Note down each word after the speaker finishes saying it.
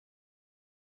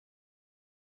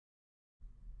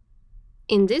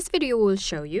In this video, we'll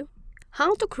show you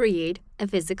how to create a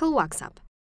physical wax-up.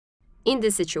 In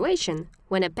this situation,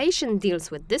 when a patient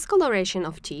deals with discoloration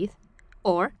of teeth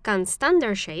or can't stand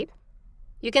their shape,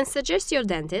 you can suggest your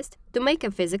dentist to make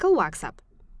a physical wax-up.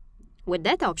 With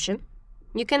that option,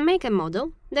 you can make a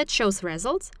model that shows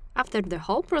results after the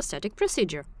whole prosthetic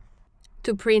procedure.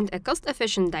 To print a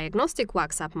cost-efficient diagnostic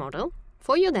wax-up model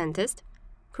for your dentist,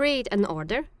 create an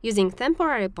order using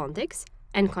temporary pontics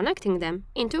and connecting them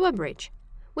into a bridge,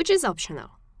 which is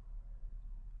optional.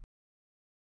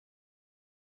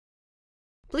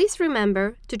 Please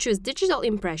remember to choose digital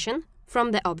impression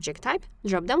from the object type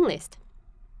drop-down list.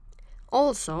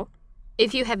 Also,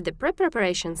 if you have the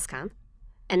pre-preparation scan,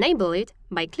 enable it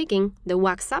by clicking the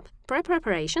Wax Up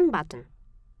Pre-Preparation button.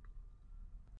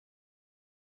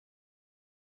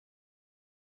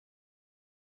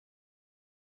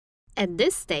 At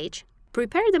this stage,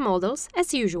 prepare the models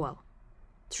as usual.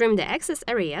 Trim the excess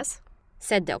areas,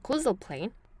 set the occlusal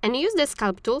plane, and use the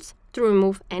sculpt tools to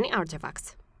remove any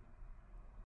artifacts.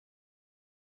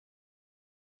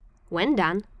 When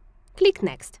done, click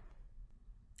Next.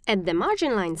 At the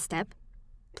margin line step,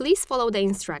 please follow the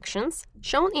instructions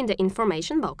shown in the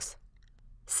information box.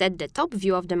 Set the top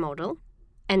view of the model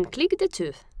and click the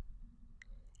tooth.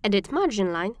 Edit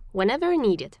margin line whenever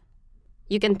needed.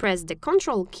 You can press the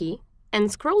Ctrl key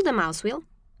and scroll the mouse wheel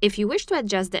if you wish to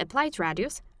adjust the applied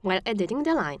radius while editing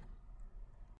the line.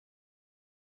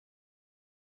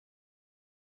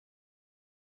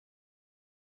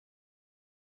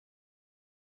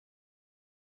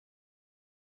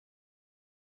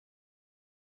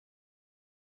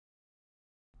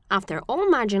 After all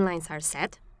margin lines are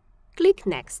set, click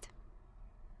Next.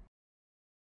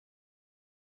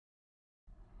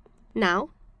 Now,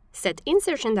 set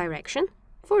insertion direction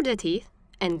for the teeth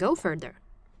and go further.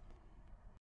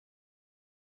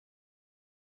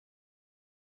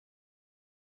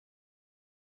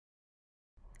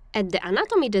 At the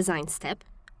Anatomy Design step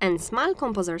and Smile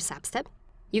Composer substep,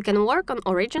 you can work on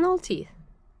original teeth.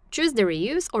 Choose the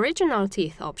Reuse Original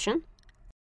Teeth option,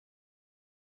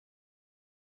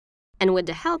 and with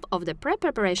the help of the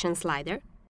pre-preparation slider,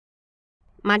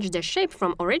 match the shape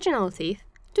from original teeth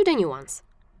to the new ones.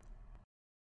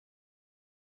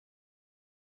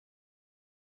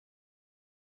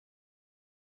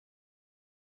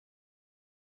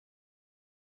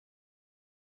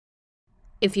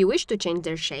 If you wish to change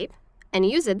their shape and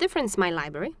use a different smile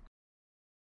library,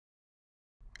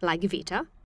 like Vita,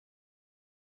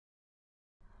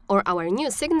 or our new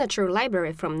signature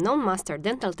library from known master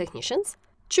dental technicians,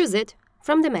 choose it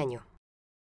from the menu.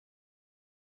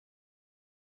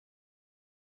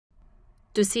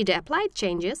 To see the applied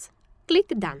changes, click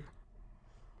Done.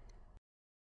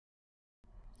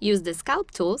 Use the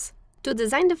Sculpt tools to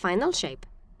design the final shape.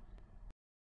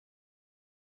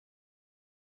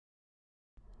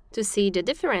 To see the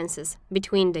differences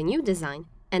between the new design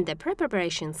and the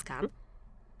pre-preparation scan,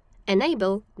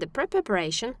 enable the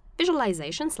pre-preparation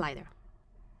visualization slider.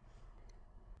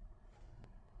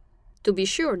 To be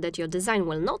sure that your design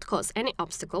will not cause any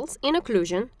obstacles in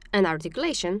occlusion and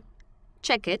articulation,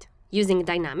 check it using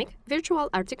Dynamic Virtual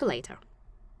Articulator.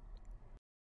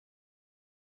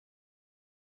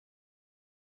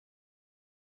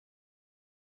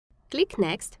 Click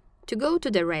Next to go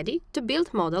to the Ready to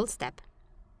Build Model step.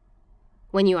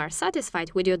 When you are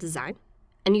satisfied with your design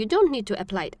and you don't need to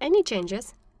apply any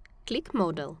changes, click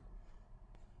Model.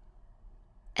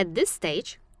 At this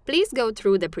stage, please go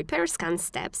through the Prepare Scan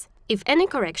steps if any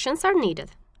corrections are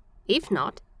needed. If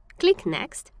not, click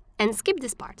Next and skip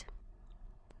this part.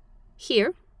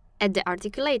 Here, at the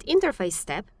Articulate Interface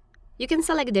step, you can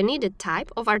select the needed type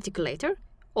of articulator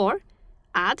or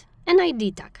add an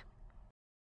ID tag.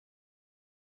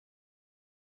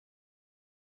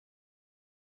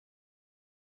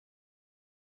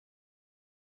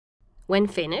 When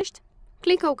finished,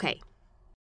 click OK.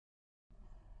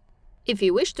 If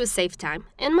you wish to save time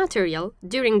and material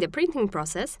during the printing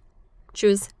process,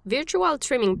 choose Virtual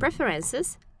Trimming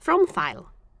Preferences from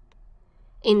File.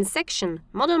 In section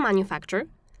Model Manufacturer,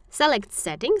 select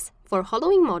Settings for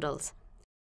following models.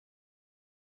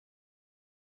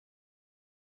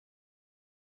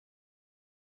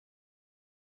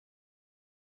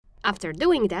 After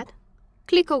doing that,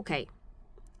 click OK.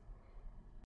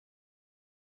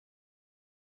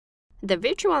 The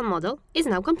virtual model is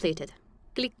now completed.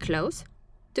 Click Close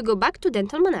to go back to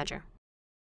Dental Manager.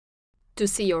 To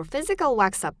see your physical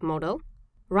wax-up model,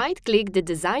 right-click the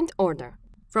designed order.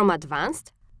 From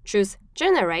Advanced, choose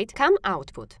Generate CAM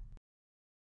Output.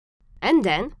 And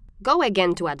then go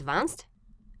again to Advanced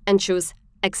and choose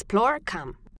Explore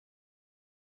CAM.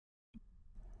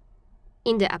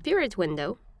 In the Appear It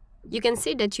window, you can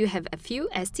see that you have a few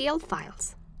STL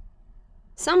files.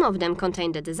 Some of them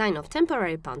contain the design of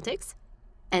temporary pontics,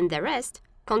 and the rest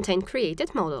contain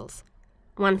created models,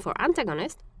 one for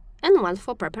antagonist and one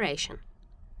for preparation.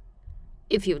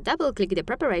 If you double-click the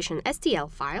preparation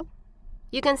STL file,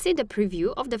 you can see the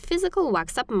preview of the physical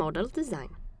wax-up model design.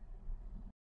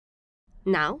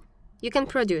 Now, you can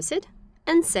produce it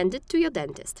and send it to your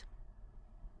dentist.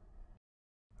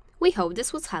 We hope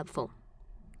this was helpful.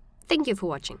 Thank you for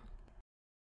watching.